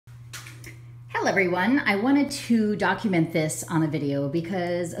Hello everyone, I wanted to document this on a video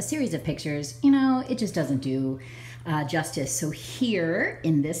because a series of pictures, it just doesn't do justice. So here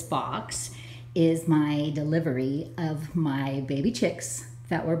in this box is my delivery of my baby chicks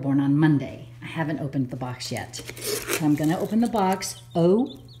that were born on Monday. I haven't opened the box yet. So I'm gonna open the box.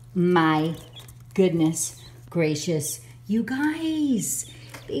 Oh my goodness gracious, you guys,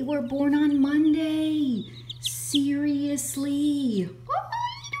 they were born on Monday. Seriously.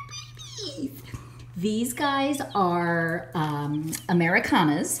 These guys are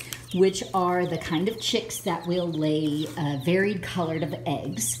Americanas, which are the kind of chicks that will lay varied colored of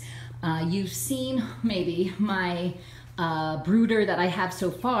eggs. You've seen maybe my brooder that I have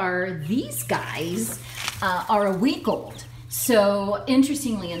so far. These guys are a week old. So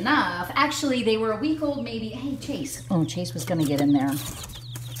interestingly enough, actually they were a week old maybe. Hey, Chase. Oh, Chase was gonna get in there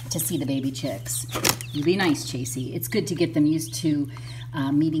to see the baby chicks. You be nice, Chasey. It's good to get them used to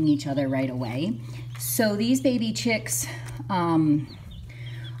meeting each other right away. So these baby chicks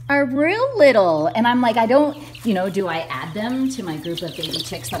are real little, and I'm like, I don't, do I add them to my group of baby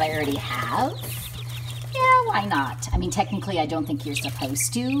chicks that I already have? Yeah, why not? I mean, technically I don't think you're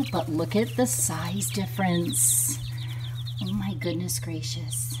supposed to, but look at the size difference. Oh my goodness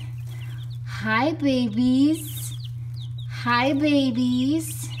gracious. Hi, babies. Hi,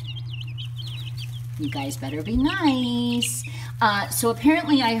 babies. You guys better be nice. So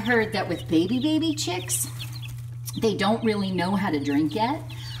apparently I heard that with baby chicks, they don't really know how to drink yet.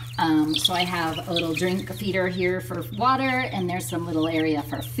 So I have a little drink feeder here for water, and there's some little area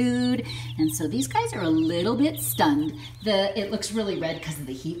for food. And so these guys are a little bit stunned. It looks really red because of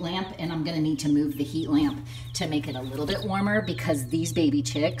the heat lamp, and I'm gonna need to move the heat lamp to make it a little bit warmer because these baby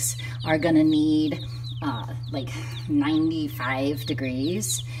chicks are gonna need like 95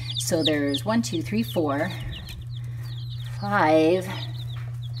 degrees. So there's 1, 2, 3, 4, 5,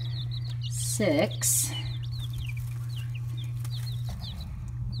 6,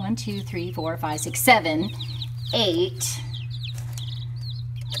 1, 2, 3, 4, 5, 6, 7, 8,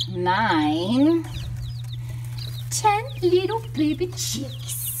 9, 10 little baby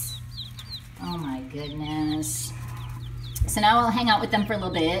chicks. Oh my goodness. So now I'll hang out with them for a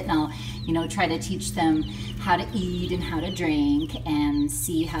little bit, and I'll, try to teach them how to eat and how to drink and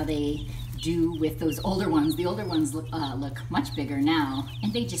see how they do with those older ones. The older ones look much bigger now,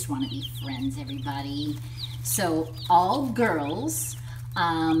 and they just want to be friends, everybody. So all girls,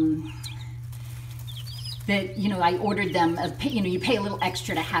 I ordered them, you pay a little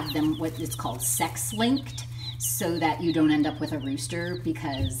extra to have them what is called sex linked, so that you don't end up with a rooster,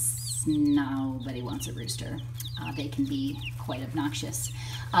 because nobody wants a rooster. They can be quite obnoxious.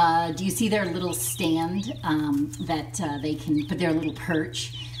 Do you see their little stand that they can put their little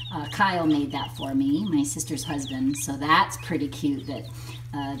perch? Kyle made that for me, my sister's husband, so that's pretty cute that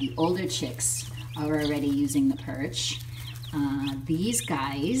the older chicks are already using the perch. These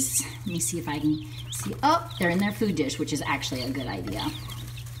guys, let me see if I can see, oh, they're in their food dish, which is actually a good idea,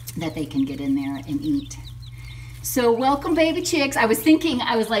 that they can get in there and eat. So welcome, baby chicks. I was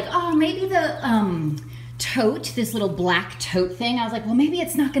like, oh, maybe the tote, this little black tote thing, I was like, well, maybe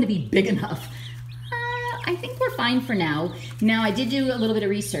it's not gonna be big enough. I think we're fine for now. Now, I did do a little bit of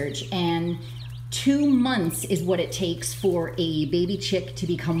research, and 2 months is what it takes for a baby chick to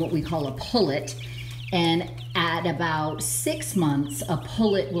become what we call a pullet. And at about 6 months, a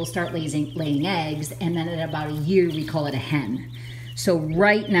pullet will start laying eggs, and then at about a year, we call it a hen. So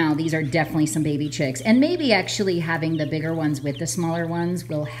right now, these are definitely some baby chicks. And maybe actually having the bigger ones with the smaller ones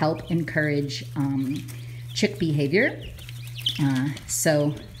will help encourage chick behavior.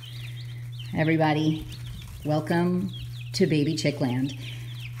 So everybody, welcome to Baby Chick Land.